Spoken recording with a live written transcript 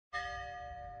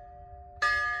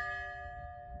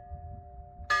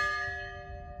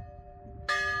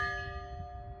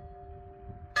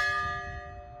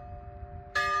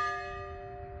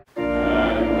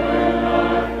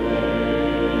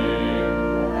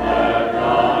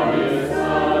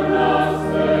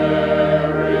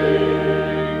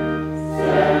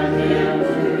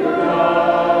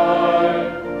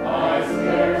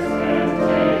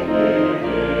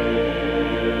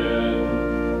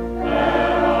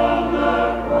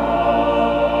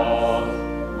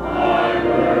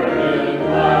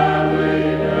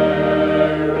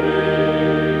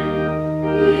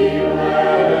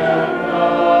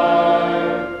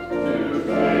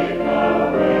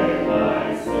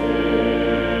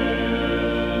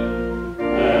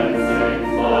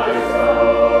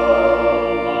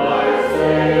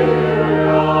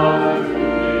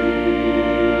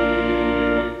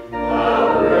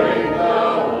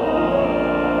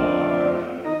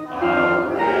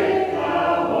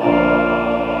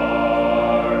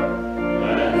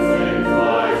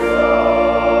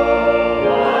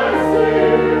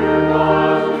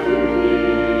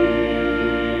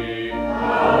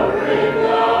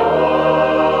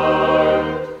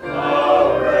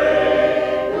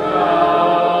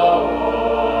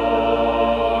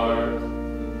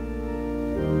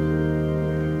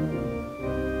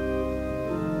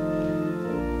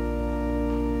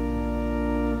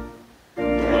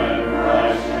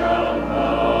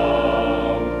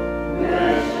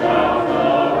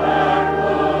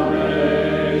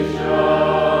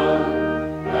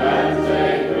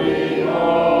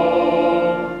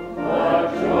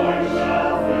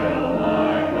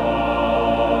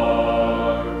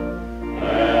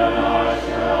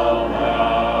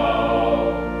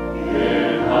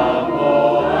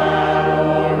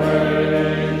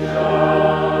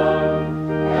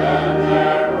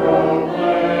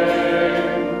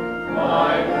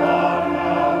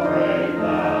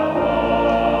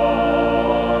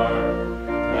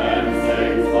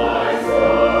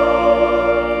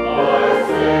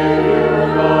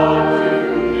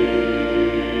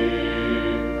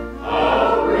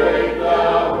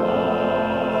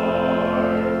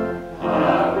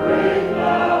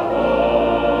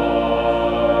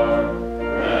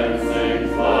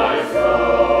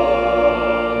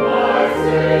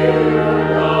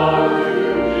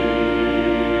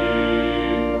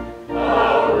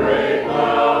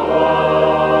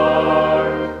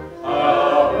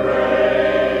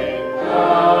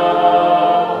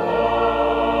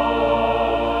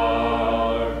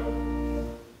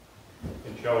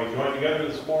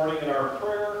this morning in our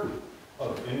prayer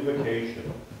of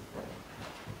invocation.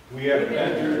 We have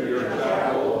entered your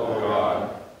chapel, O God,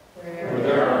 where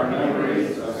there are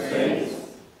memories of saints,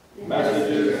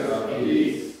 messages of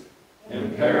peace,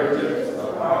 imperatives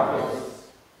of prophets,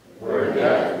 where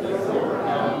death is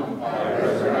overcome by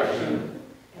resurrection,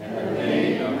 and the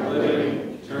pain of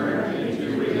living turned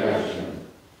into redemption,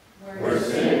 where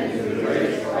sin is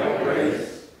erased by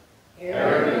grace,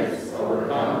 arrogance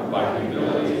overcome by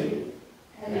humility,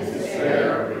 and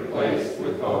despair replaced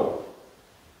with hope.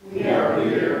 We are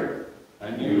here,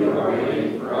 and you are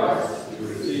waiting for us to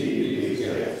receive these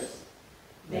gifts.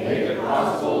 Make it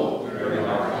possible during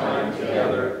our time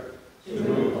together to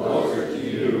move closer to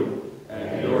you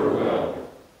and your will.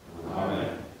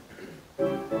 Amen.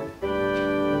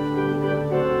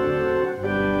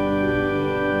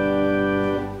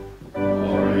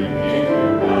 Glory be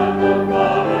to God the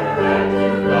Father, and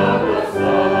to God the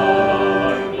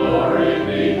Son. Glory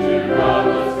be to God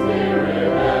the Spirit,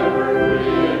 ever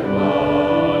free and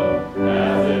one,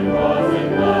 as it was in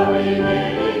the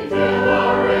beginning, till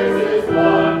our race is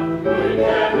one. We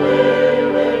can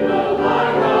live in the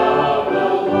light of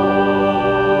the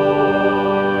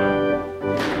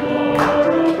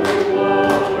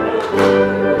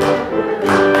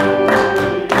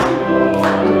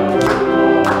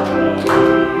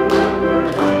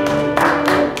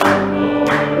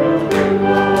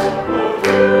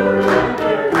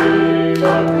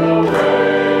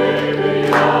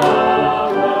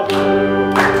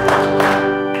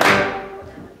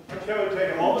Shall we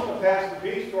take a moment to pass the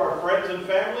peace to our friends and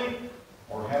family,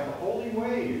 or have the holy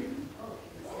wave?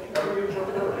 Whatever you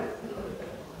prefer.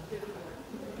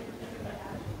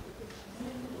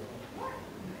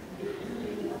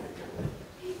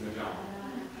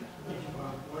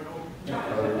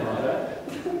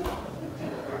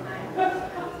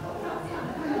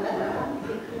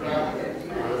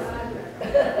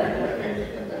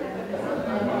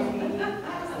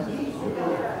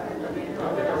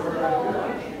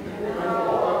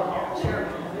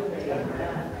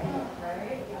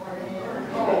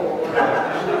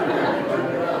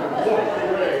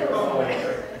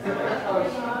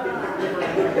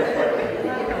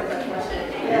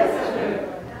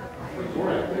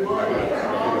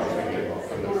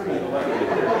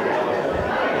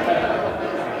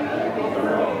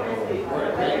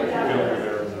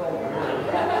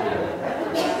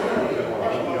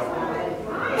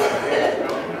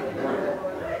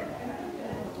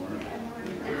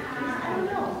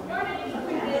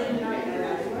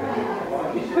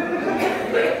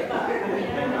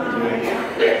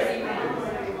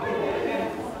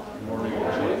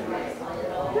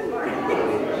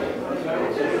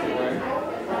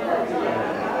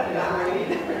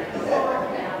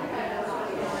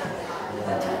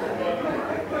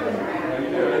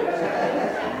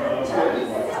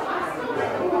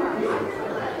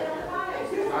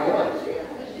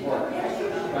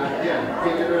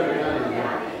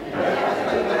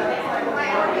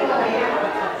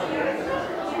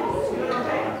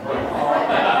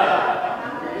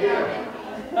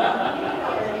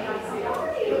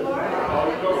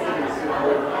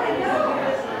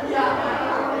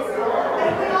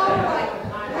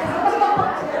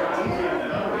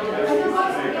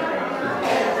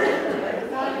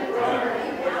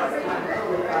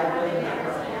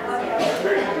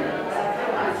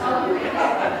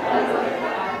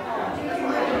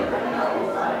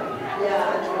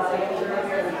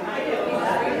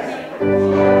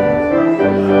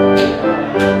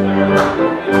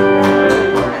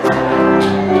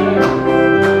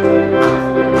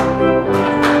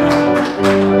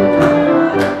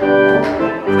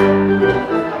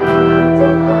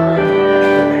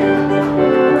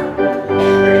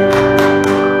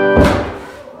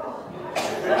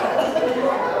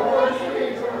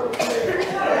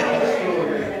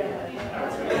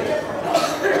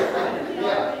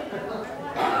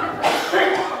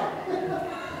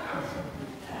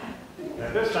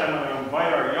 At this time, I'm going to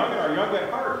invite our young at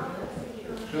heart.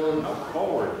 Children, up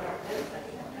forward.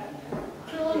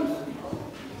 Children.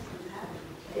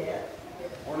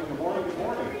 Morning, good morning, good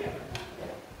morning.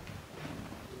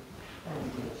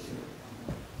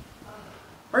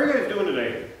 How are you guys doing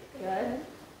today? Good.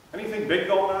 Anything big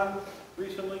going on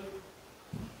recently?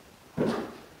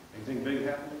 Anything big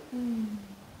happening?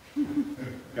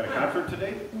 Got a concert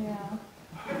today? Yeah.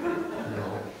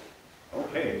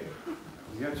 Okay.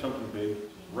 You got something big.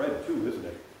 Red too, isn't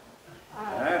it?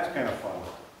 That's kind of fun.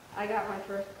 I got my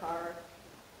first car.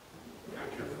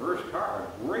 Got your first car.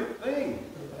 Great thing.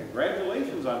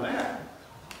 Congratulations on that.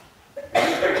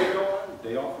 Anything to go on?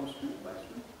 Day off from school last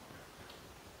week?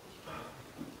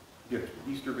 Get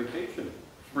Easter vacation.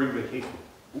 spring vacation.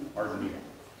 Oop, pardon me.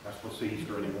 Not supposed to say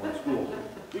Easter anymore in school.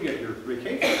 You get your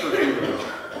vacation for 2 days.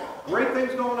 Great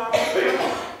things going on in the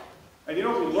family. And you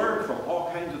know, we learn from all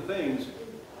kinds of things.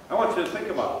 I want you to think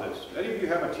about this. Any of you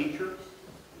have a teacher?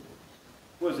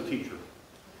 Who is a teacher?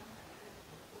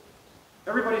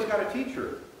 Everybody's got a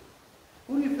teacher.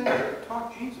 Who do you think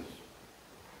taught Jesus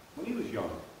when he was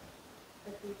young?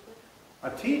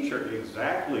 A teacher,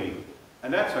 exactly.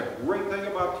 And that's a great thing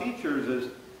about teachers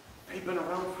is they've been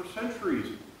around for centuries.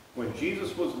 When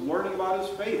Jesus was learning about his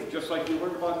faith, just like you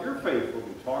learned about your faith, when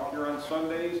we talk here on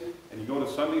Sundays, and you go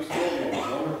to Sunday school, and those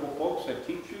wonderful folks that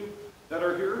teach you that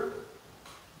are here,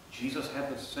 Jesus had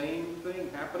the same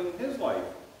thing happening in his life.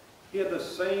 He had the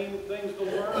same things to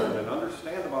learn and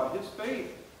understand about his faith,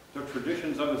 the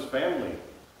traditions of his family.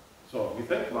 So if you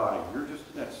think about it, you're just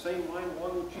in that same line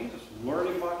along with Jesus,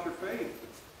 learning about your faith,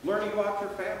 learning about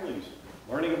your families,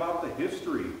 learning about the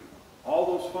history,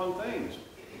 all those fun things.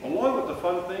 Along with the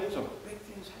fun things, some big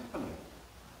things happening.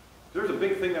 There's a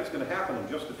big thing that's going to happen in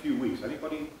just a few weeks.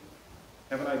 Anybody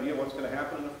have an idea what's going to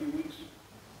happen in a few weeks?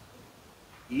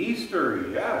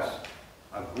 Easter, yes.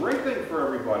 A great thing for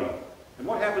everybody. And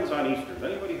what happens on Easter? Does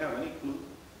anybody have any clue?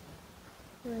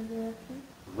 Resurrection.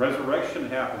 Resurrection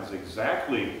happens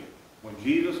exactly when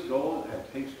Jesus goes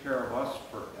and takes care of us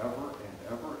forever and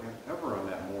ever and ever on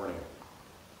that morning.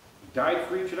 He died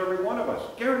for each and every one of us,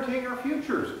 guaranteeing our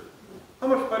futures. How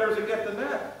much better does it get than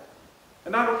that?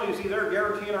 And not only is he there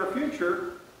guaranteeing our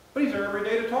future, but he's there every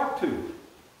day to talk to. You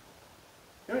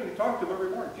know, you talk to him every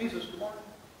morning. Jesus, good morning.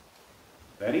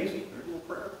 That easy. There's a little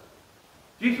prayer.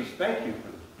 Jesus, thank you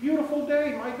for this beautiful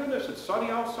day. My goodness, it's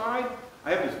sunny outside. I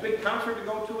have this big concert to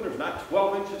go to, and there's not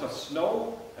 12 inches of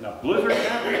snow and a blizzard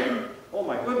happening. Oh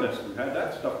my goodness, we've had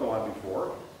that stuff go on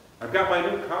before. I've got my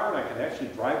new car, and I can actually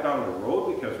drive down the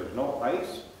road because there's no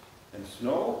ice and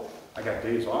snow. I got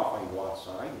days off. I can go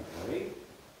outside and play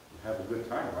and have a good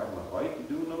time riding my bike and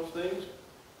doing those things.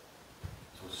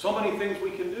 So many things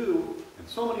we can do, and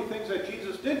so many things that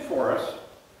Jesus did for us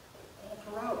all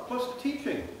throughout, plus the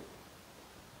teaching.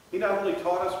 He not only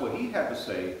taught us what he had to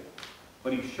say,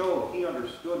 but he showed he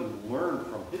understood and learned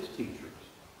from his teachers.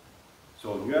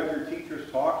 So you have your teachers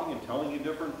talking and telling you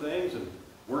different things and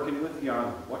working with you on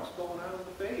what's going on in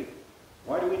the faith.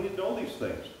 Why do we need to know these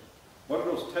things? What are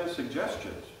those 10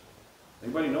 suggestions?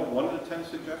 Anybody know one of the 10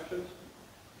 suggestions?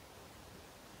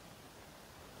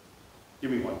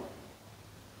 Give me one.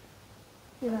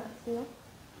 Do not steal.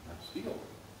 Not steal.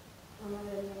 No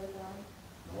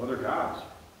No other gods.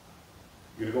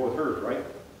 You're going to go with hers, right?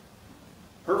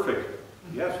 Perfect.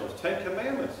 Yes, those 10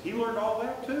 commandments. He learned all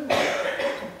that too.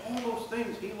 All those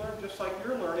things he learned just like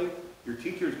you're learning. Your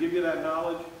teachers give you that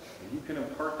knowledge, and you can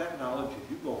impart that knowledge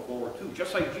as you go forward too,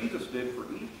 just like Jesus did for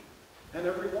each and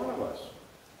every one of us.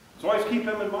 So always keep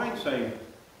him in mind saying,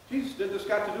 Jesus did this,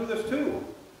 got to do this too.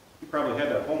 He probably had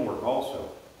that homework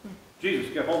also.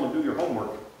 Jesus, get home and do your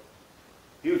homework.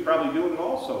 He was probably doing it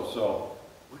also. So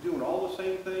we're doing all the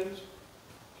same things,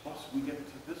 plus we get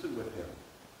to visit with him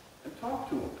and talk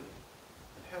to him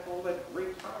and have all that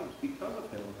great times because of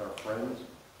him with our friends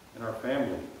and our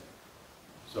family.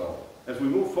 So as we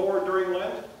move forward during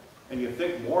Lent and you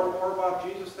think more and more about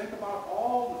Jesus, think about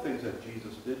all the things that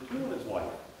Jesus did too in his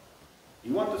life. He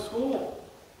went to school.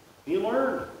 He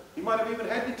learned. He might have even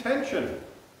had detention.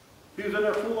 If he was in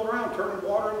there fooling around, turning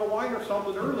water into wine or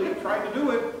something early and trying to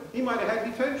do it, he might have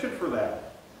had detention for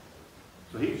that.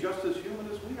 So he's just as human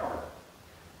as we are.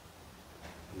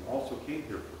 He also came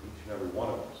here for each and every one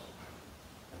of us.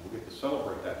 And we'll get to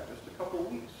celebrate that in just a couple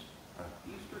of weeks on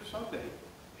Easter Sunday.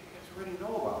 You guys already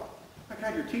know about it. My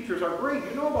God, your teachers are great.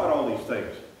 You know about all these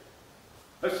things.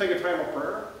 Let's take a time of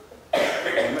prayer.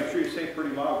 And make sure you say it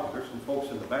pretty loud because there's some folks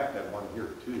in the back that want to hear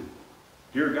it too.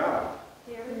 Dear God,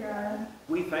 Dear God,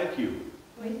 we thank you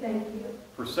we thank you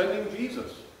for sending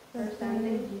Jesus for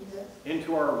sending Jesus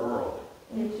into our world.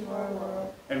 into our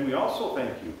world. And we also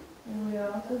thank you And we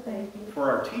also thank you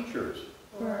for our teachers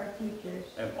for our teachers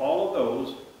and all of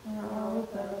those and all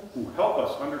of those who help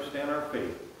us understand our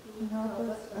faith. who help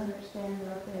us understand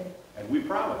our faith. And we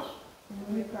promise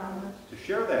And we promise to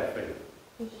share that faith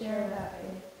to share that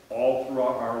faith all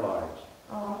throughout our lives.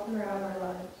 all throughout our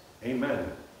lives.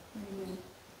 Amen. Amen.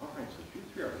 All right, so you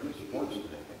three are good sports today.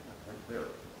 Right there.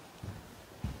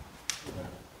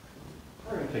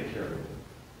 We're going to take care of it.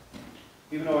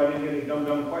 Even though I didn't get any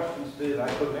dumb questions that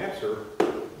I couldn't answer,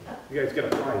 you guys get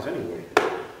a prize anyway.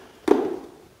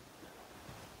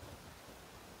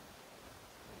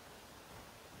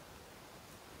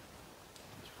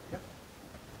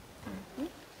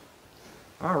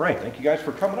 All right, thank you guys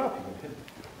for coming up. You can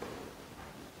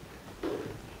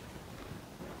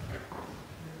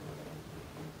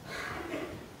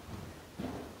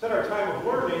in our time of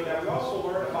learning that we also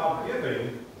learn about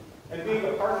giving and being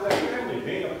a part of that family,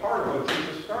 being a part of what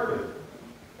Jesus started.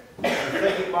 And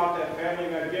thinking about that family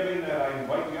and that giving, that I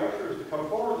invite the ushers to come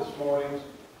forward this morning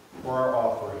for our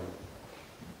offering.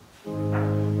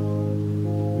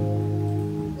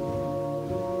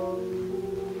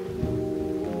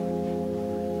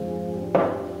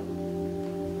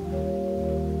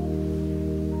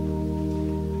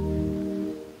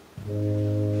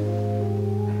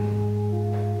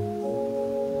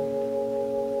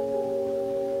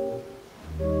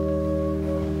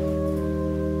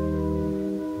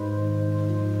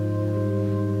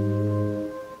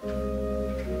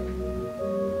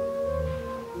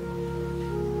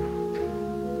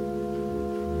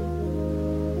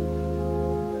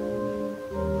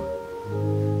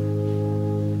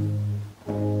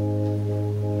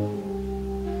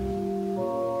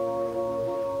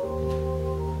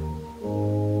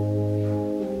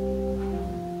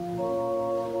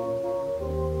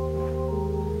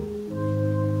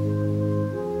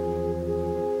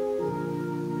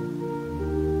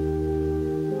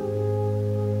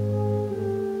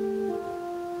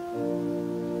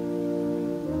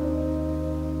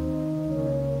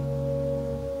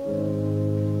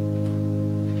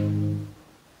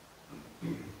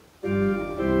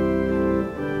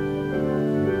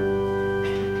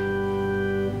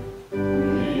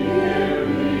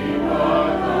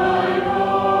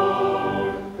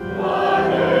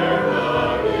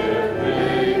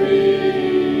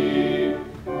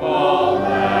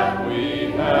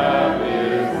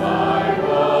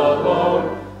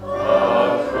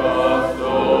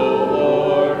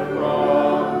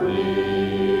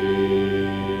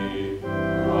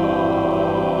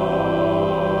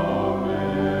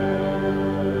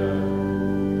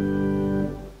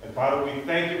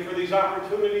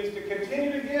 Opportunities to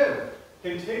continue to give,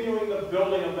 continuing the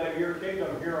building of that your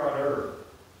kingdom here on earth.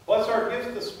 Bless our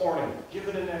gifts this morning,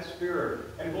 given in that spirit,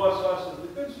 and bless us as the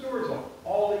good stewards of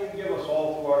all that you give us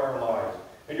all throughout our lives.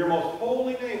 In your most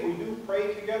holy name we do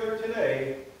pray together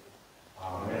today.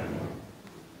 Amen.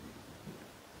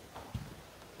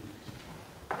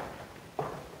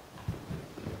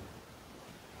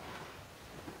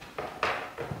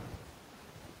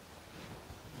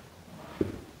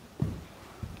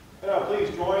 Now please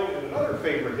join in another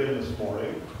favorite hymn this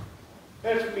morning.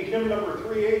 That's going to be hymn number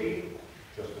 380,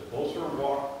 Just a Closer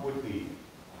Walk with Thee.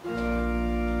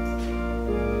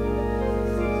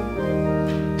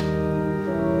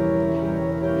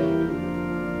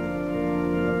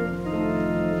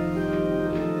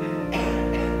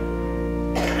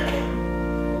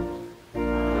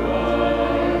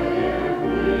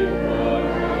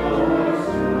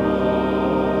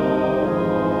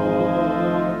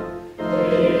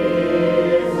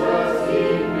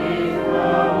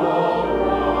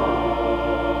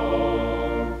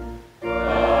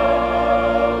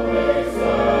 Say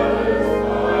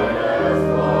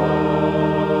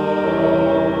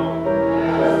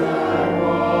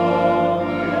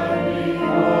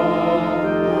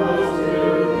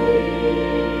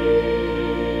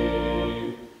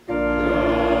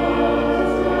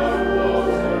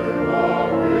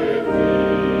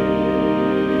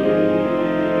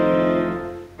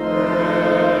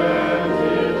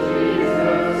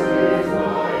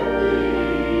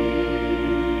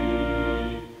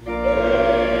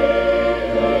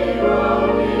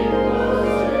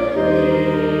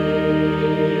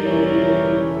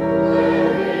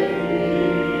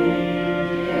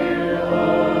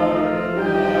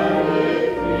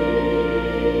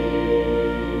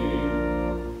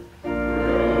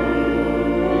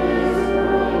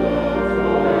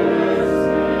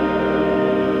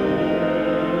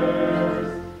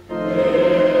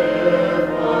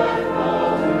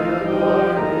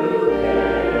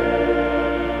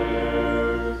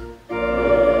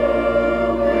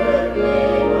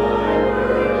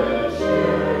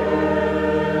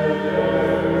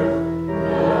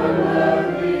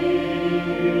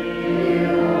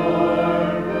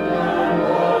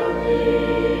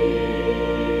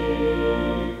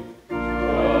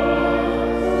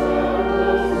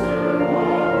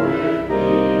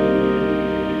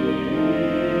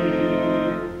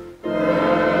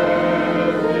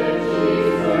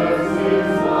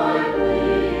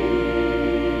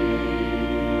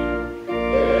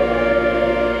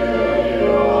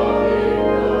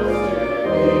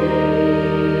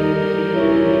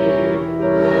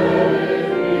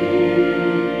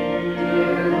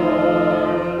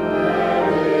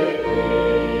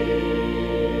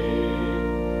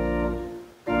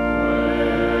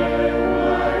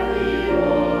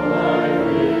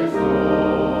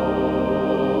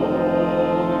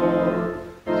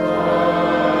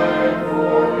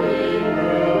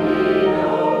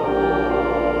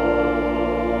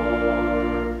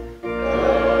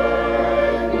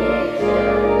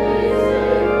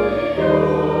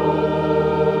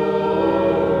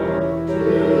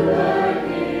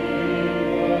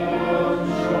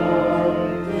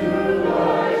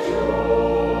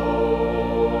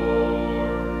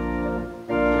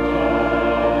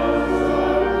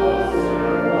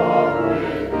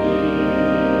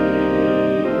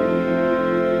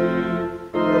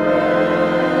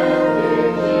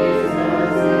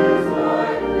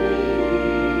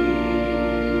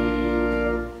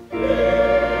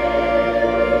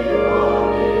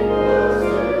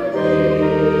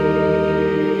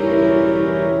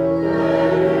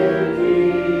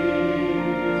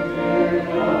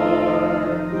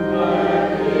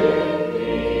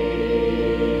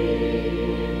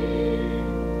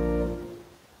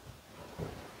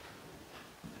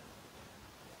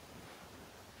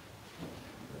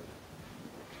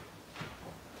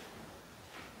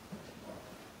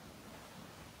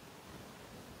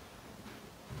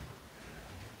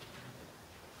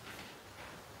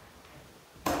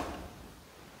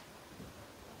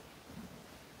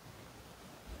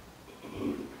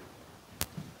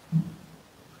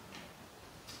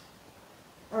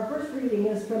reading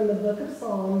is from the book of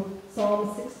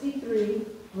Psalm 63,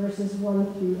 verses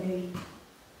 1 through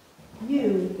 8.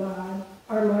 You, God,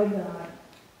 are my God.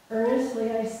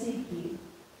 Earnestly I seek you.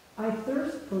 I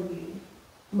thirst for you.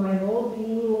 My whole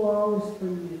being longs for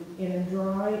you in a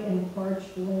dry and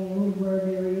parched land where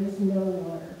there is no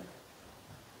water.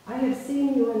 I have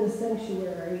seen you in the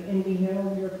sanctuary and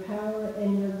beheld your power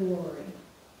and your glory.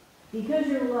 Because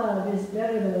your love is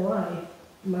better than life,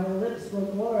 my lips will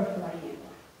glorify you.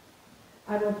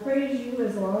 I will praise you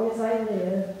as long as I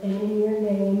live, and in your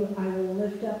name I will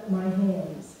lift up my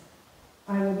hands.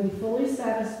 I will be fully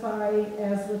satisfied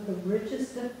as with the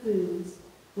richest of foods.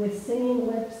 With singing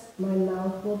lips my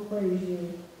mouth will praise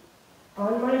you.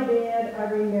 On my bed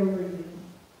I remember you.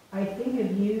 I think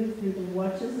of you through the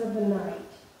watches of the night.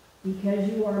 Because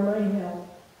you are my help,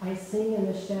 I sing in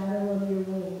the shadow of your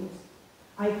wings.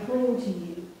 I cling to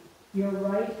you. Your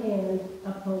right hand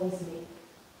upholds me.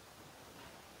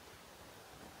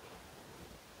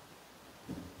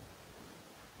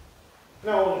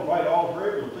 Now I'll invite all who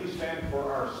are able to please stand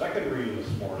for our second reading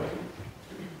this morning.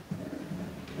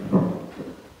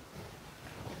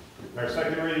 Our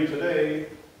second reading today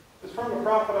is from the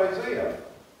prophet Isaiah.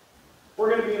 We're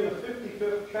going to be in the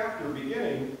 55th chapter,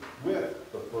 beginning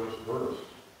with the first verse.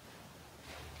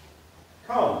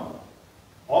 Come,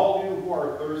 all you who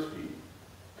are thirsty,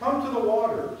 come to the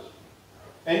waters.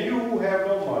 And you who have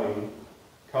no money,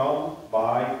 come,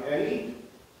 buy and eat.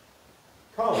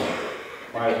 Come,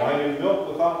 buy wine and milk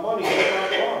without money and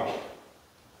without cost.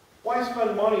 Why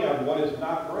spend money on what is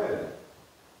not bread,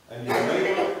 and your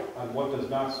labor on what does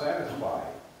not satisfy?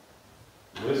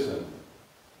 Listen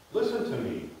to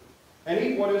me, and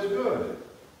eat what is good,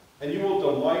 and you will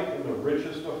delight in the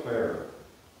richest of fare.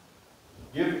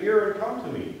 Give ear and come to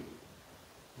me.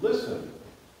 Listen,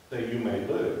 that you may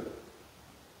live.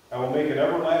 I will make an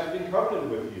everlasting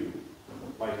covenant with you,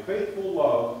 my faithful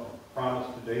love promised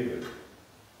to David.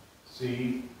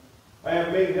 See, I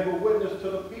have made him a witness to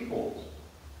the peoples,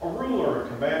 a ruler and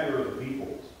commander of the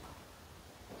peoples.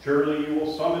 Surely you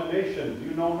will summon nations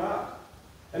you know not,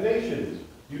 and nations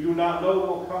you do not know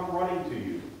will come running to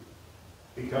you,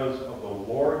 because of the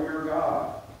Lord your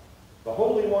God, the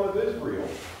Holy One of Israel,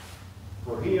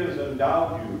 for he has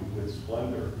endowed you with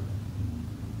splendor.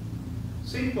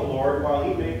 Seek the Lord while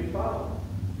he may be found.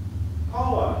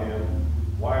 Call on him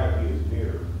while he is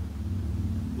near.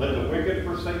 Let the wicked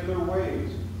forsake their ways,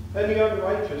 and the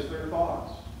unrighteous their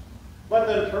thoughts. Let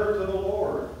them turn to the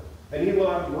Lord, and he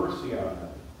will have mercy on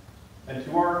them, and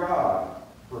to our God,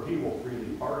 for he will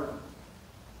freely pardon.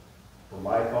 For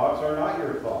my thoughts are not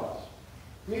your thoughts,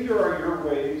 neither are your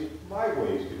ways my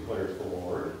ways, declares the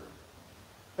Lord.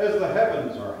 As the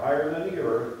heavens are higher than the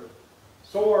earth,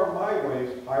 so are my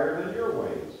ways higher than your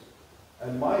ways,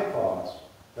 and my thoughts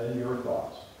than your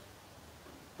thoughts.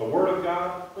 The word of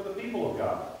God for the people of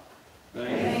God.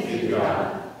 Thanks be to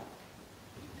God.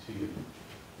 See you.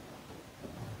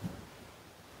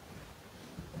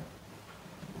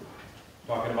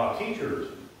 Talking about teachers.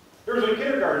 There's a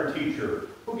kindergarten teacher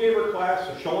who gave her class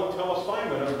a show and tell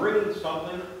assignment of bringing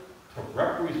something to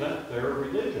represent their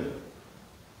religion.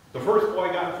 The first boy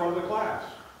got in front of the class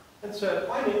and said,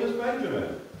 "My name is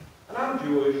Benjamin, and I'm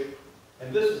Jewish,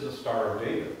 and this is the Star of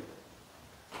David."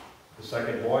 The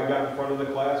second boy got in front of the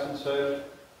class and said,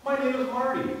 "My name is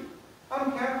Marty,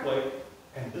 I'm Catholic,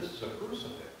 and this is a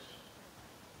crucifix."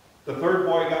 The third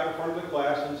boy got in front of the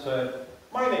class and said,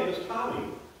 "My name is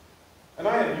Tommy, and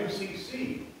I am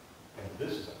UCC, and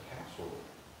this is a casserole."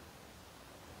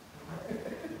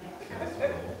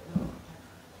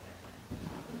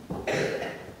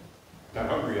 Not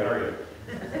hungry yet, are you?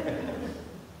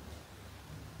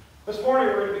 This morning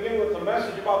we're going to begin with the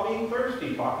message about being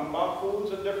thirsty, talking about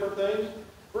foods and different things.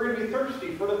 We're going to be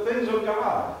thirsty for the things of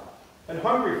God and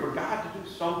hungry for God to do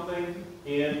something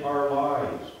in our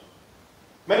lives.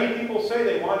 Many people say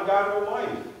they want God in their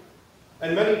life,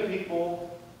 and many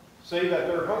people say that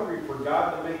they're hungry for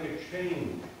God to make a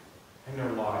change in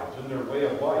their lives, in their way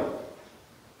of life.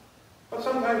 But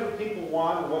sometimes what people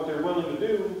want and what they're willing to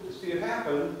do to see it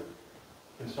happen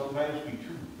can sometimes be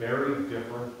two very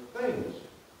different things.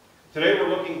 Today we're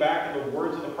looking back at the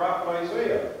words of the prophet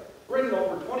Isaiah, written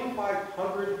over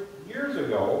 2,500 years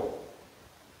ago,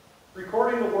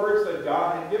 recording the words that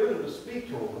God had given him to speak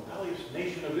to a rebellious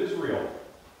nation of Israel.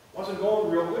 It wasn't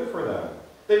going real good for them.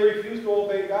 They refused to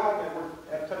obey God and were,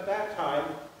 at that time,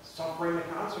 suffering the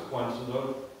consequences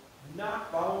of not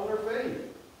following their faith.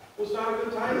 It was not a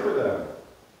good time for them.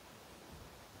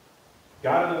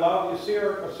 God had allowed the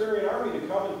Assyrian army to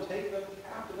come and take them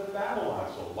captive in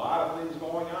Babylon. So a lot of things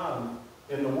going on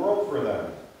in the world for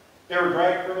them. They were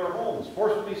dragged from their homes,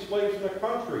 forced to be slaves in the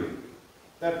country.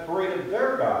 that paraded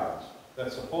their gods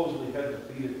that supposedly had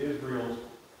defeated Israel's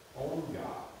own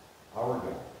God, our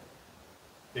God.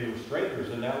 They were strangers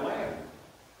in that land.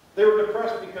 They were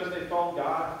depressed because they felt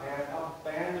God had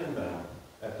abandoned them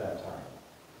at that time.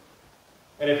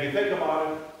 And if you think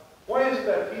about it, why is it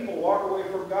that people walk away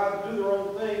from God and do their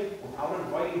own thing without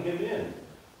inviting Him in?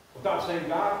 Without saying,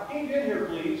 God, can you get in here,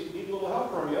 please? Need a little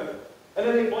help from you. And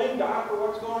then they blame God for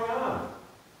what's going on.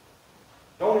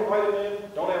 Don't invite Him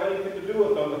in, don't have anything to do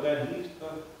with Him, but then He's the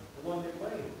one they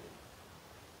blame.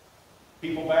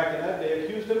 People back in that day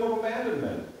accused Him of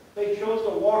abandonment. They chose to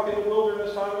walk in the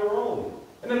wilderness on their own.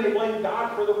 And then they blamed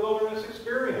God for the wilderness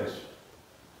experience.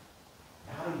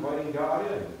 Not inviting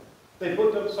God in. They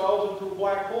put themselves into a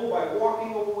black hole by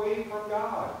walking away from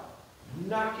God.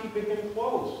 Not keeping Him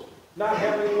close. Not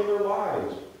having Him in their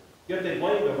lives. Yet they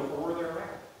blamed Him for where they're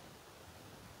at.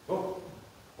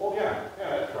 Oh yeah,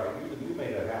 that's right. You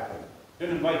made that happen.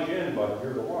 Didn't invite you in, but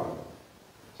you're the one.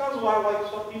 Sounds a lot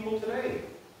like some people today.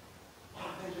 A lot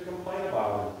of things to complain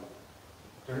about. And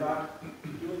they're not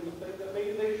doing the thing that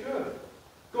maybe they should.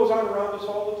 It goes on around us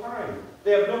all the time.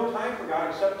 They have no time for God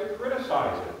except to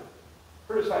criticize Him.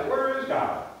 Criticize, where is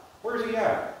God? Where's He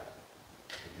at?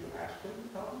 Did you ask Him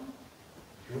to come?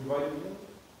 Did you invite Him in? Do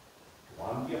you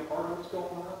want Him to be a part of what's going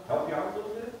on? Help you out a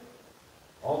little bit?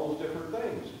 All those different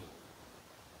things.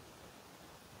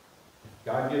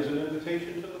 God gives an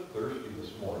invitation to the thirsty this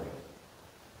morning.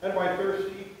 And by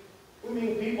thirsty, we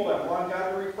mean people that want God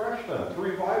to refresh them, to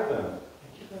revive them,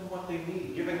 and give them what they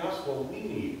need, giving us what we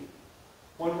need.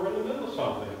 When we're in the middle of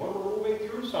something, when we're moving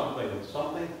through something, and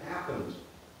something happens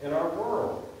in our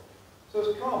world. It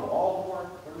says, come, all who are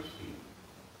thirsty.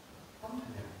 Come to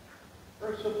Him.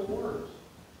 Very simple words.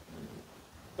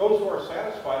 Those who are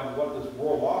satisfied with what this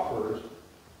world offers,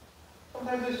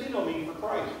 sometimes they see no need for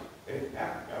Christ. They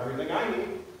have got everything I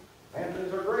need.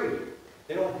 Mansions are great.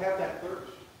 They don't have that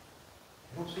thirst.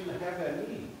 They don't seem to have that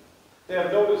need. They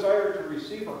have no desire to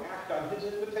receive or act on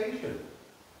His invitation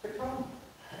to come.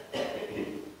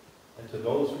 And to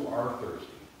those who are thirsty,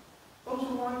 those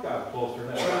who want God closer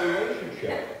in that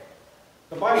relationship,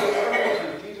 the Bible tells us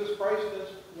that Jesus Christ is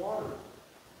water,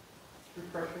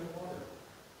 refreshing water,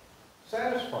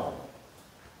 satisfying,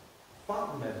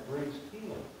 fountain that brings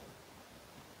healing.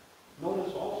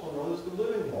 Also known as the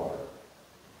living water.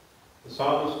 The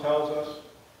psalmist tells us,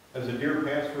 as a deer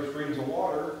pants for streams of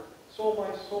water, so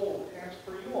my soul pants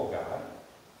for you, O God.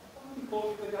 I want to be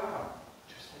closer to God.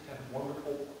 Just like that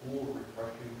wonderful, cool,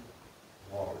 refreshing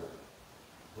water.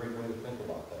 Great way to think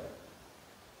about that.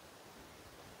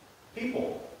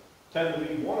 People tend to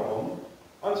be one of them,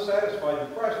 unsatisfied,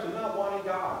 depressed, and not wanting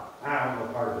God. I'm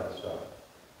not part of that stuff.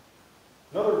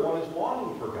 Another one is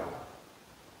longing for God.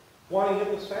 Wanting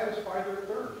Him to satisfy their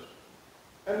thirst.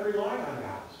 And relying on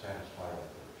God to satisfy that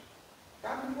thirst.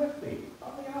 God, be with me.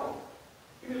 Help me out.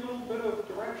 Give me a little bit of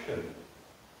direction.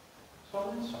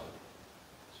 Some insight.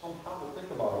 Somehow to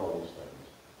think about all these things.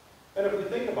 And if we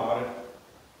think about it,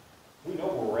 we know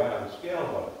where we're at on the scale,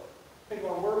 but think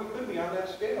about where we could be on that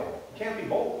scale. It can't be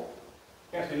both.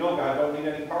 You can't say, no, God, I don't need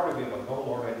any part of you, but no,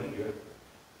 Lord, I need you. It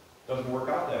doesn't work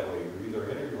out that way. You're either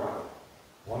in or you're out.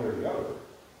 One or the other.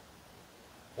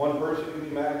 One person can be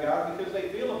mad at God because they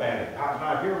feel abandoned. God's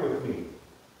not here with me.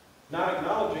 Not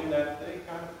acknowledging that they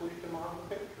kind of pushed Him out of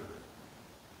the picture.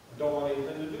 Don't want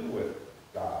anything to do with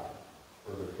God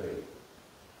or their faith.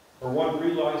 Or one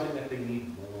realizing that they need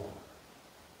more.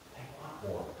 They want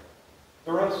more.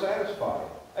 They're unsatisfied.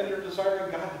 And they're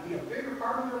desiring God to be a bigger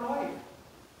part of their life.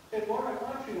 And Lord, I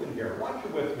want you in here. I want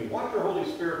you with me. I want your Holy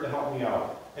Spirit to help me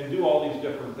out and do all these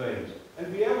different things.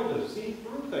 And be able to see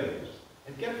through things.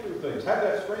 And get through things. Have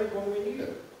that strength when we need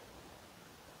it.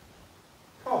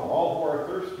 Come, all who are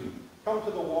thirsty, come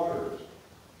to the waters.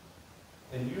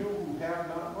 And you who have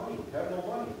not money, have no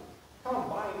money, come,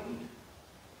 buy and eat.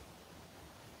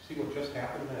 See what just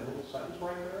happened in that little sentence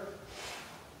right there?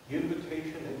 The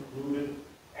invitation included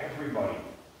everybody.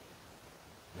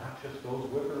 Not just those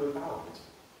with or without. It's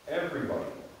everybody.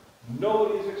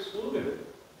 Nobody is excluded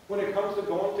when it comes to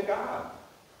going to God.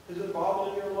 Is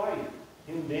involved in your life.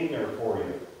 Him being there for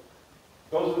you.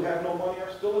 Those who have no money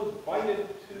are still invited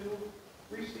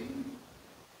to receive.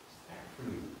 It's there for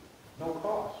you. No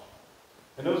cost.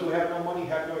 And those who have no money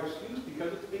have no excuse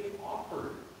because it's being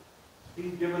offered. It's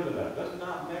being given to them. It does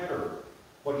not matter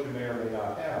what you may or may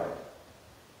not have.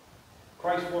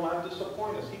 Christ will not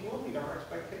disappoint us. He will meet our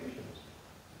expectations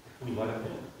if we let Him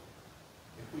in.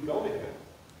 If we go to Him.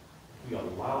 If we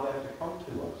allow that to come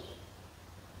to us.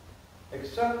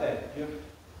 Accept that gift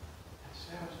that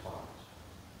satisfies.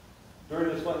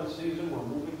 During this Lenten season, we're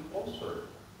moving closer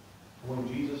When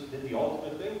Jesus did the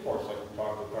ultimate thing for us, like we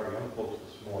talked with our young folks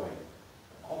this morning,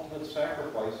 ultimate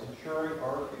sacrifice ensuring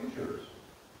our futures.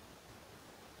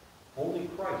 Only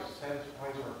Christ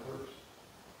satisfies our thirst,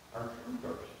 our true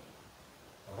thirst,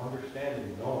 of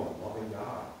understanding, knowing, loving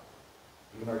God.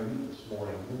 Even our youth this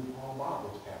morning knew all about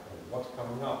what's happening, what's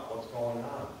coming up, what's going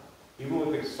on. Even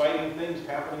with exciting things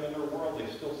happening in their world,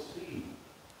 they still see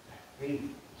that faith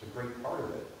is a great part of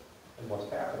it and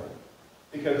what's happening.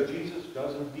 Because Jesus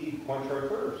does indeed quench our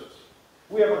thirsts.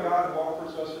 We have a God who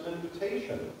offers us an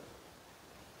invitation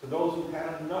to those who've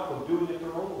had enough of doing it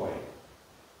their own way.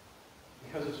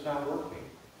 Because it's not working.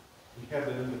 We have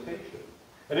an invitation.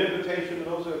 An invitation to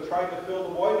those that have tried to fill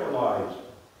the void in their lives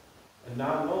and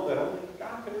now know that only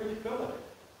God can really fill it.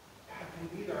 God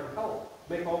can be there and help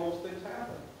make all those things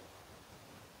happen.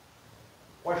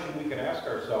 Question we can ask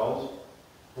ourselves,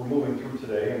 we're moving through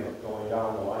today and going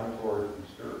down the line toward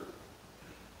Easter.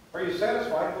 Are you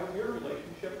satisfied with your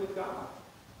relationship with God? Are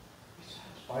you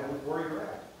satisfied with where you're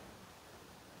at?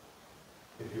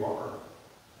 If you are,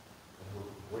 then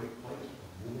we're in a great place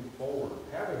for moving forward,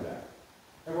 having that.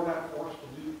 And we're not forced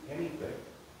to do anything.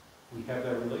 We have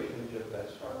that relationship that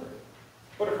started.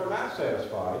 But if we're not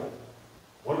satisfied,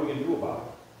 what are we going to do about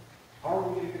it? How are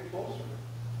we going to get closer?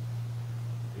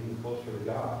 Being closer to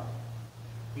God.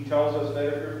 He tells us that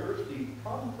if you're thirsty,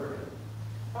 come for Him.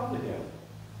 Come to Him.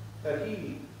 That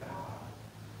He, God,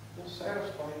 will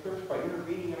satisfy thirst by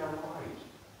intervening in our lives,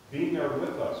 being there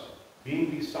with us, being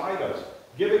beside us,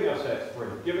 giving us that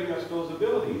strength, giving us those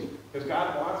abilities, because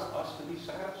God wants us to be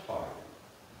satisfied.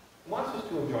 He wants us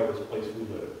to enjoy this place we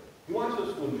live. He wants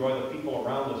us to enjoy the people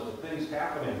around us, the things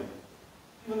happening,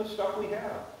 even the stuff we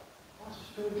have. He wants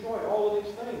us to enjoy all of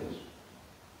these things.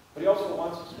 But He also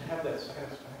wants us to have that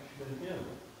satisfaction in Him.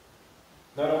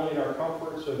 Not only in our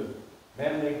comforts and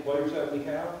man-made pleasures that we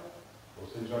have,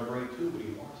 those things are great too, but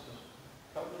He wants us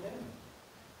to come to Him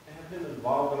and have Him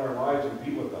involved in our lives and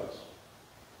be with us.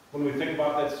 When we think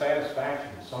about that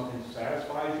satisfaction, something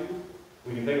satisfies you,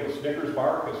 we can think of a Snickers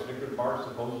bar, because Snickers bar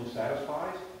supposedly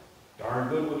satisfies. Darn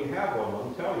good when you have one, let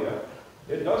me tell you.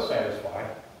 It does satisfy,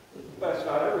 but that's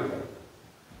not everything.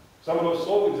 Some of those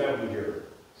slogans that we hear.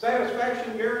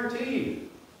 Satisfaction guaranteed.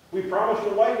 We promise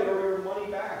you'll like it or your money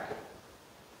back.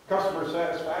 Customer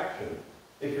satisfaction.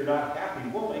 If you're not happy,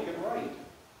 we'll make it right.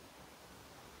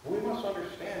 We must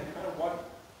understand kind of what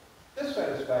this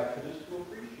satisfaction is, to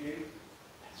appreciate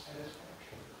that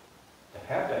satisfaction. To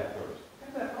have that thirst,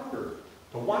 have that hunger,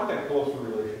 to want that closer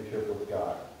relationship with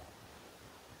God.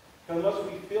 Unless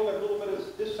we feel that little bit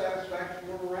of dissatisfaction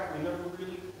where we're at, we never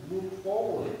really move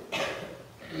forward.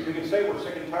 We can say we're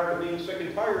sick and tired of being sick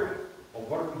and tired, but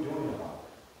what are we doing about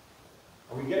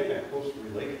it? Are we getting that closer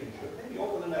relationship? Maybe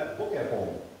opening that book at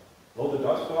home. Blow the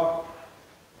dust off.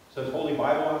 It says Holy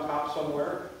Bible on top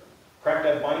somewhere. Crack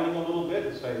that binding a little bit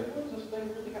and say, what does this thing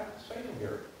really have to say in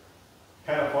here?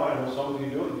 Kind of fun. I know some of you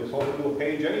do it. You just open to a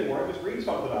page anywhere and just read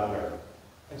something on there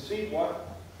and see what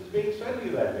is being said to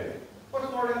you that day. What's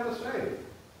the Lord have to say?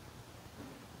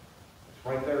 It's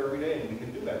right there every day, and we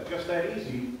can do that. Just that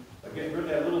easy, like getting rid of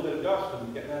that little bit of dust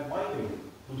and getting that binding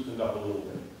loosened up a little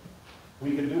bit.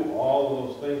 We can do all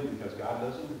of those things because God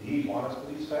does indeed want us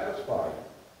to be satisfied.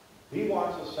 He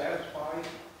wants us satisfied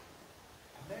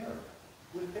there,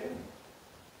 with Him,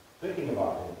 thinking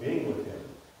about Him, being with Him.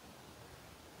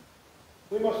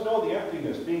 We must know the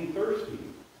emptiness, being thirsty,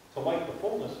 to like the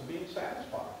fullness of being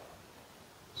satisfied.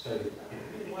 Say,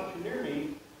 I really want you near me,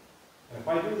 and if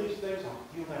I do these things,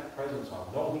 I'll feel that presence.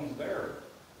 I'll know He's there,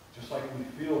 just like we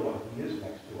feel when He is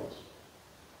next to us.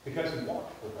 Because He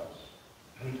walks with us,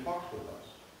 and He talks with us.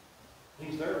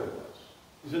 He's there with us.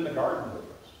 He's in the garden with us.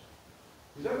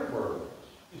 He's everywhere with us.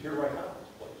 He's here right now in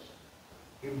this place.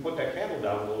 He can put that candle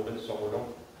down a little bit so we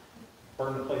don't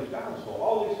burn the place down. So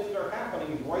all these things are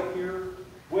happening right here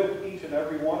with each and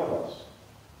every one of us.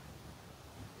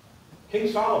 King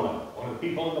Solomon, one of the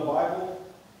people in the Bible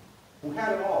who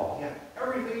had it all. He had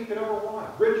everything he could ever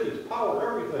want. Riches, power,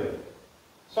 everything.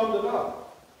 Summed it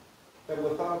up that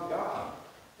without God,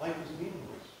 life is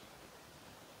meaningless.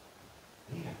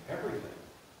 He had everything.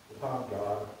 Without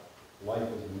God, life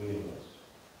is meaningless.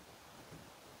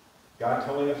 God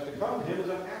telling us to come to Him is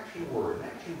an action word,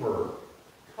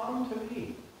 Come to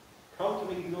me. Come to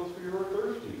me, He goes, for you are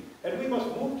thirsty. And we must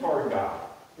move toward God.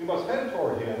 We must head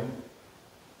toward Him.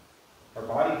 Our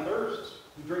body thirsts.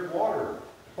 We drink water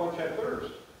to quench that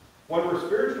thirst. When we're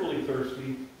spiritually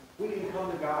thirsty, we can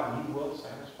come to God and He will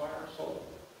satisfy our soul.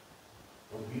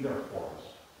 He'll be there for us.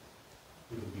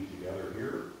 We can be together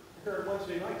here on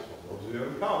Wednesday nights. So those of you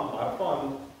who come, a lot of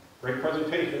fun. Great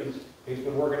presentations. He's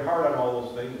been working hard on all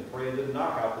those things and pray it didn't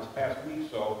knock out this past week,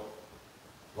 so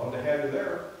Love to have you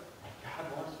there. God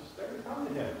wants us there to come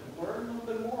to him, learn a little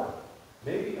bit more,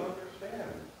 maybe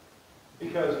understand.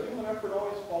 Because human effort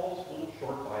always falls a little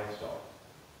short by itself.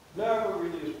 Never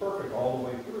really is perfect all the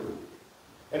way through.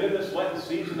 And in this Lenten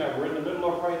season that we're in the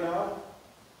middle of right now,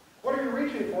 what are you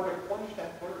reaching for to quench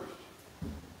that thirst?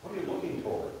 What are you looking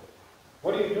toward?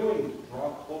 What are you doing to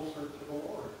draw closer to the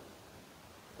Lord?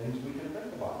 Things we can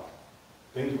think about.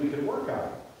 Things we can work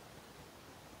on.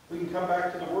 We can come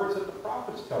back to the words that the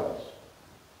prophets tell us.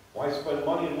 Why spend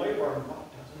money and labor on what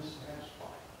doesn't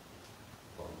satisfy?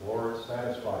 But the Lord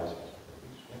satisfies us.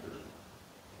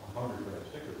 I'm hungry for that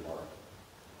Snickers bar.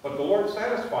 But the Lord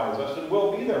satisfies us and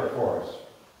will be there for us.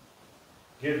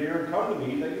 Give ear and come to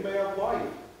me that you may have life.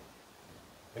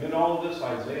 And in all of this,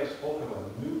 Isaiah spoke of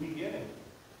a new beginning.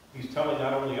 He's telling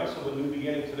not only us of a new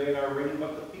beginning today in our reading,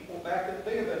 but the people back in the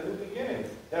day of that new beginning.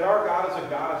 That our God is a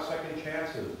God of second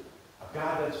chances. A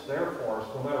God that's there for us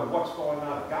no matter what's going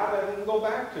on. A God that we can go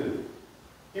back to.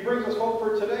 He brings us hope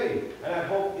for today. And that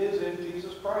hope is in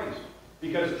Jesus Christ.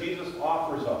 Because Jesus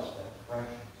offers us that fresh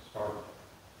start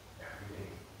every day.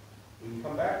 We can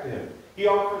come back to him. He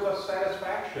offers us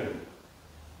satisfaction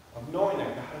of knowing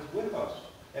that God is with us.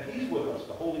 That he's with us.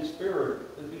 The Holy Spirit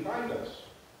is behind us.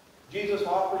 Jesus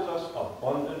offers us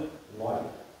abundant life.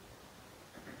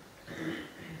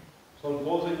 So in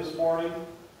closing this morning,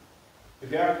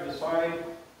 if you have to decide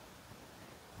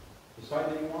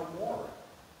that you want more.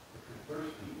 If you're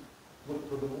thirsty, look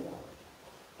for the more.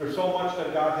 There's so much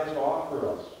that God has to offer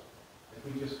us if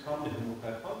we just come to him with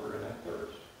that hunger and that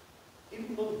thirst. Even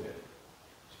a little bit.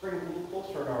 Just bring it a little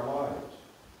closer in our lives.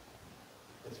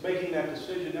 It's making that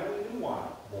decision that we do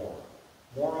want more.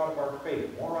 More out of our faith,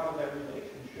 more out of that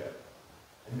relationship.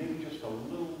 And maybe just a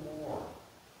little more.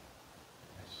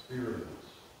 That spirit in us.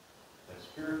 That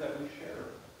spirit that we share.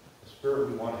 The spirit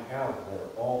we want to have there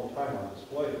all the time on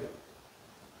display.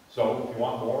 So, if you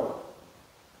want more,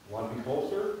 you want to be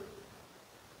closer,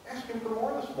 ask him for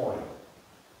more this morning.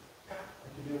 God,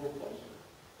 I can be a little closer.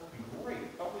 That'd be great.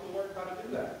 Help me to learn how to do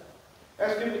that.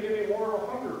 Ask him to give me more of a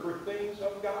hunger for things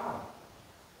of God.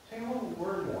 Say, I want to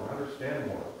learn more, understand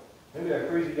more. Maybe that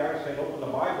crazy guy saying, open the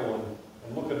Bible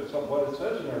and look at what it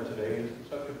says in there today isn't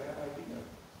such a bad idea.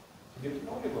 To get to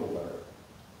know you a little better.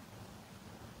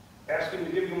 Ask him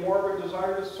to give you more of a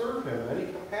desire to serve him in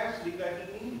any capacity that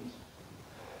he needs.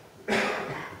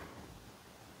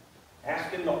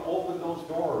 Ask him to open those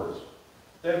doors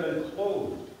that have been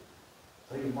closed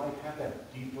so you might have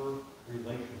that deeper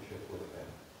relationship with him.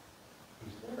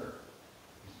 He's there.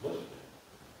 He's listening.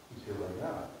 He's here right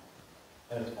now.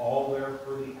 And it's all there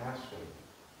for the asking.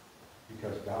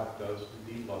 Because God does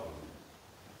indeed love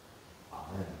you.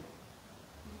 Amen.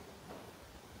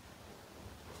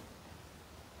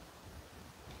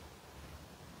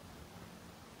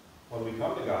 When we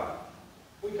come to God,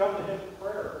 we come to him in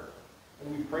prayer.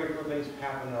 And we pray for things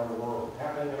happening in our world,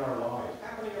 happening in our lives,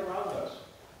 happening around us.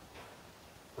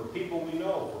 For people we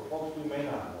know, for folks we may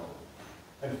not know.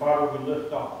 And Father, we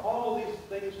lift up all of these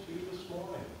things to you this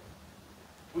morning.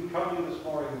 We come to you this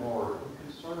morning, Lord, in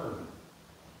concern.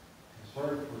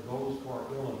 Concern for those who are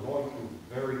ill and going through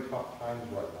very tough times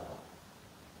right now.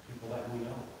 People that we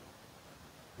know.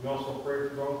 We also pray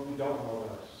for those we don't know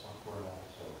that are suffering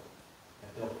also.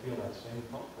 That they'll feel that same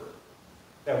comfort.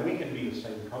 That we can be the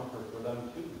same comfort for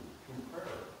them too, through prayer.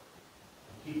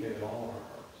 And keep it in all of our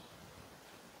hearts.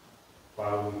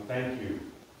 Father, we thank you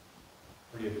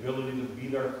for the ability to be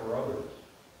there for others.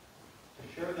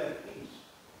 To share that peace.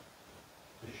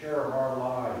 To share our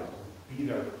lives and be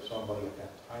there for somebody at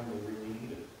that time they really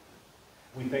need it.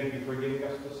 We thank you for giving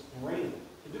us the strength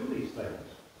to do these things.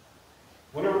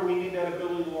 Whenever we need that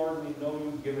ability, Lord, we know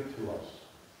you give it to us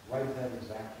right at that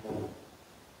exact moment.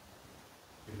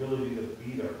 The ability to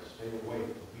be there, to stay awake,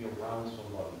 to be around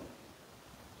somebody,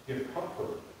 to give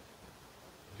comfort,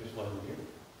 to just let them give it.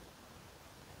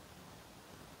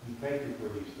 We thank you for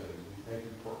these things. We thank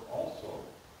you for also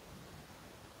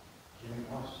giving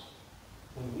us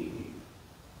when we need,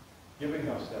 giving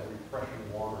us that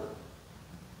refreshing water,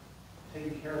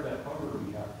 taking care of that hunger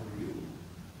we have for you.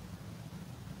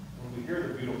 When we hear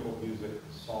the beautiful music,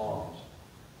 the songs,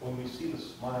 when we see the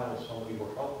smile of somebody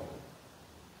we're helping,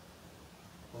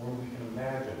 or when we can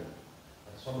imagine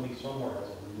that somebody somewhere has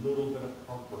a little bit of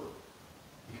comfort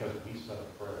because we said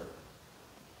a prayer.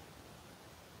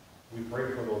 We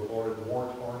pray for those, Lord, in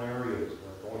war-torn areas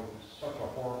that are going through such a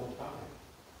horrible time.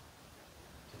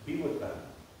 To be with them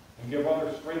and give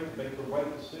others strength to make the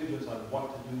right decisions on what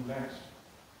to do next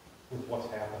with what's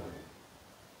happening.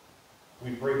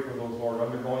 We pray for those, Lord,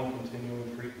 undergoing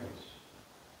continuing treatments.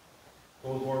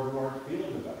 Those, Lord, who aren't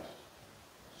feeling the best,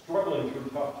 struggling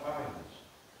through tough times.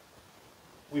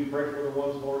 We pray for the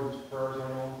ones, Lord, whose prayers are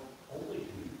known only to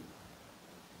you.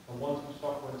 The ones who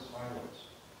suffer in silence.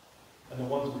 And the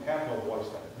ones who have no voice,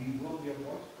 that we will be a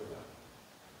voice for them.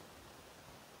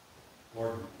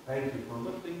 Lord, thank you for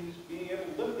being able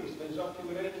to lift these things up to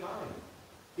you at any time.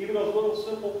 Even those little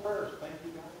simple prayers. Thank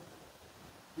you, God.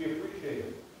 We appreciate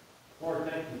it. Lord,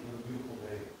 thank you for the beautiful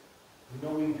day. We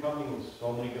know we can come to you in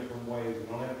so many different ways. We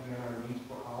don't have to be on our knees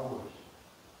for hours.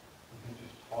 We can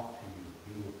just talk to you,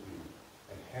 be with you,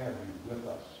 and have you with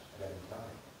us at any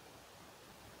time.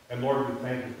 And Lord, we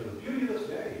thank you for the beauty of this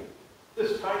day,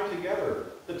 this time together,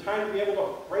 the time to be able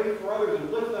to pray for others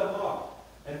and lift them up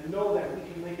and know that we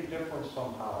can make a difference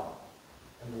somehow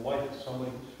in the life of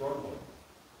somebody who's struggling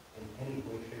in any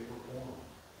way, shape, or form.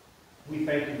 We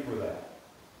thank you for that.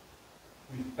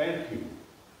 We thank you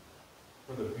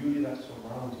for the beauty that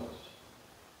surrounds us,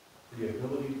 for the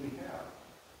abilities we have.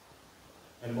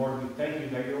 And Lord, we thank you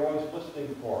that you're always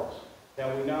listening for us,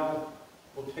 that we now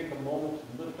will take a moment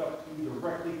to lift up to you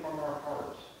directly from our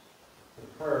hearts the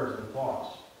prayers and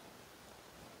thoughts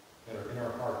that are in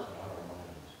our hearts and on our minds.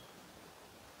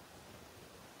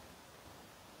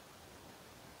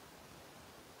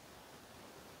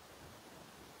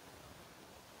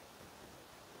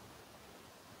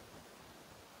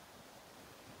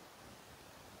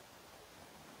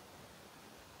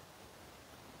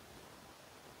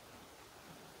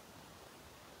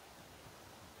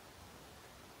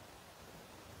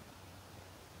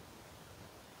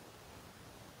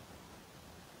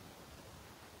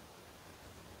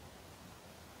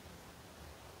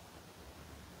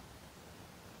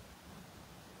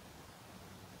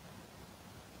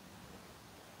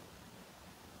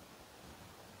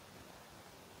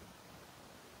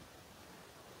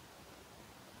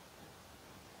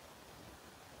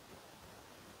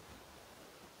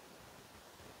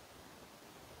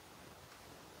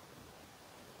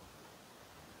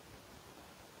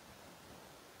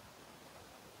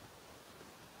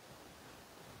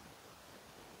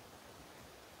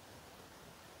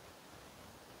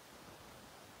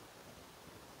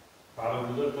 Father,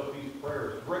 we lift up these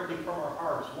prayers directly from our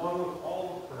hearts, along with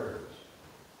all the prayers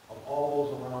of all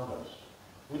those around us.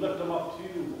 We lift them up to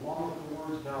you, along with the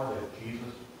words now that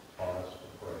Jesus taught us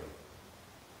to pray.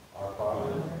 Our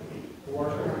Father, who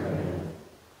art in heaven,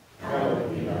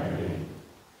 hallowed be thy name.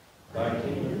 Thy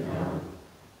kingdom come,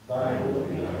 thy will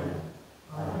be done,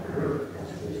 on earth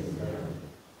as it is in heaven.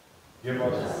 Give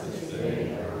us this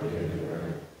day our daily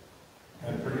bread,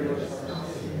 and forgive us our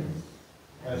sins,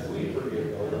 as we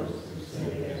forgive those who sin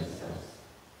against us.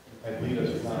 And lead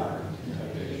us not into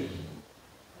temptation,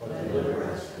 but deliver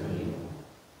us from evil.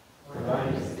 For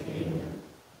thine is the kingdom,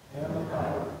 and the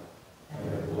power,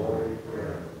 and the glory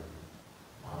forever.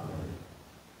 Amen.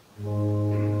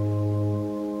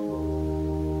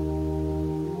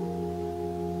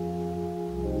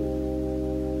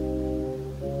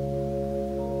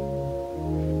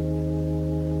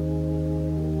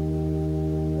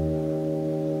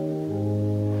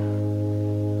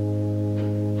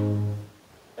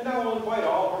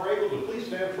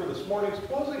 This morning's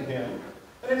closing hymn,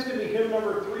 and it's going to be hymn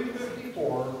number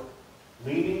 354,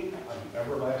 Leaning on the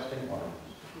Everlasting Arms.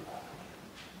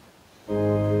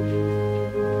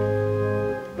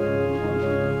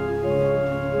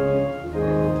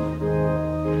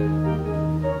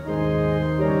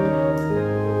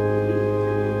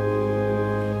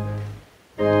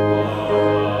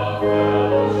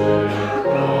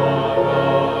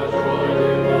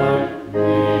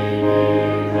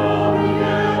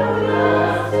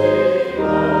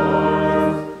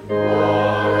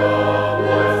 Lord of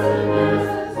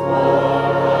blessedness,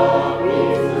 Lord of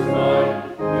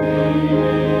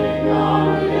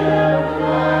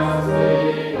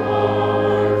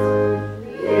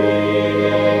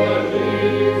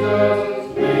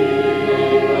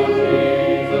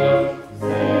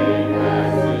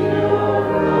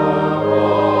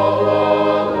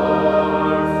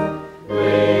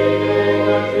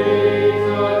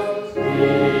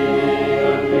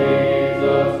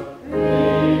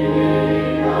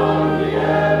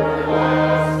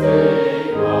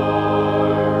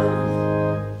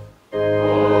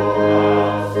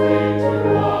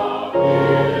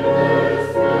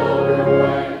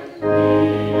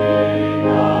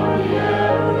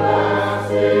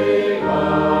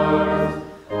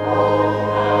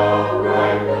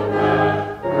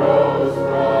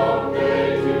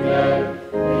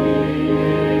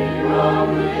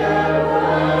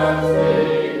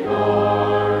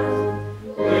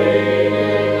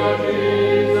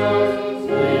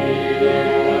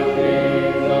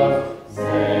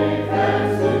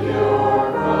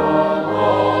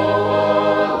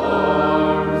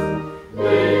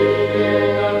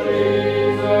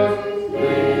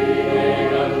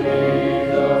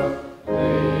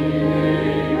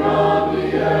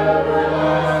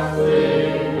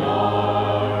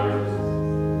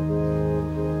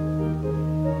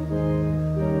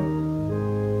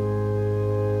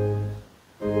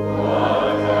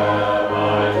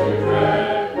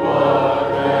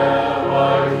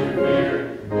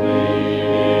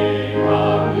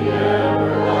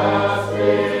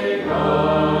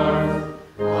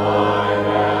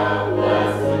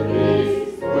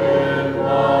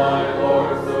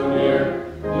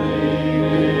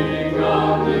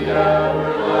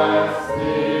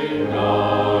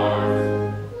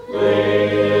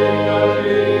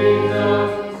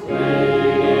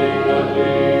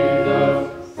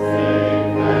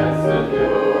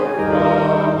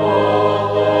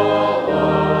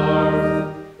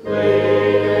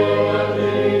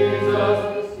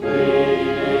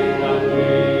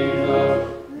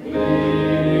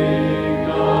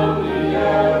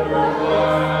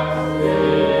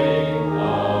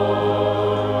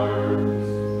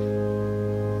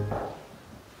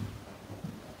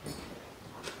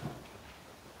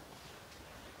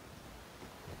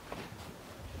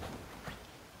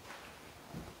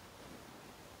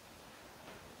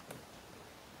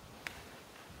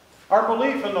Our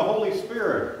belief in the Holy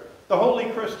Spirit, the Holy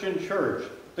Christian Church,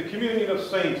 the communion of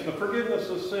saints, the forgiveness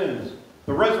of sins,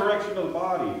 the resurrection of the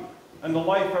body, and the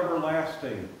life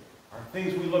everlasting are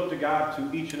things we look to God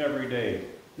to each and every day.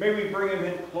 May we bring him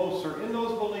in closer in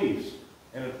those beliefs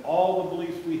and in all the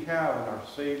beliefs we have in our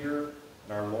Savior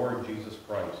and our Lord Jesus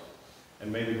Christ.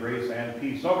 And may the grace and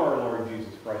peace of our Lord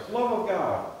Jesus Christ, love of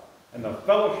God, and the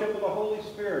fellowship of the Holy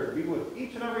Spirit be with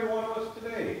each and every one of us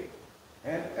today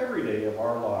and every day of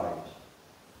our lives.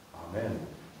 Amen.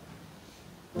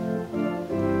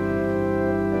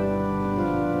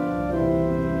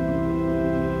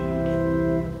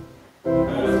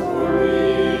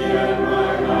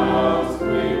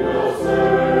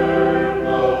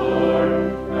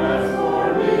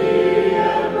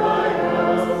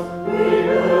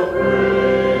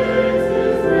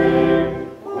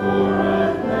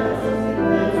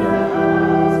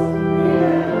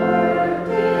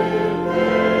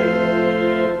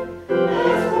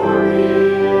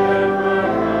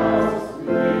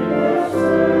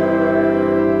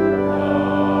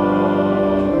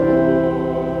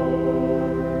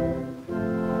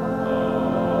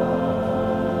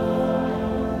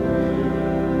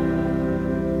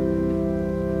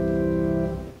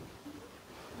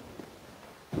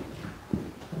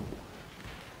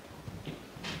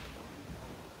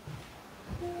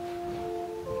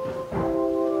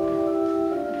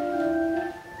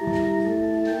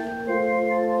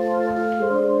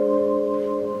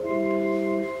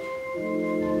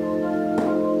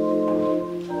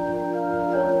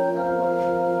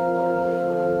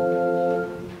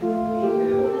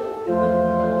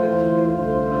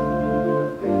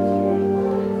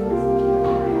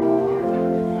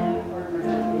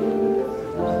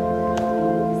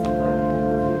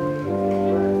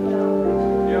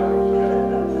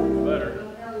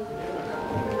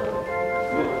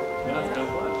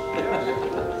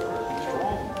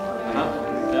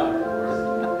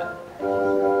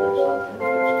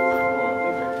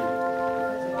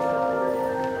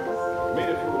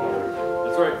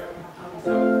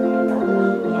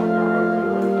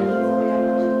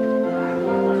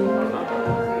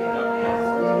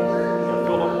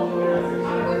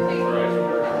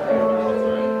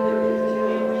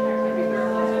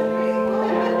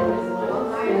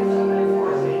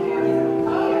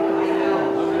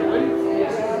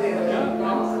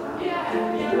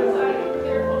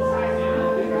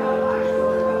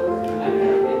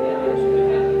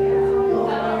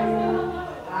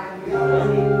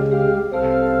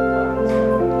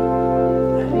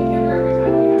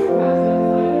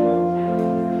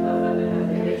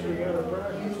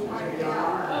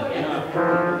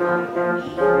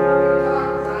 Yeah.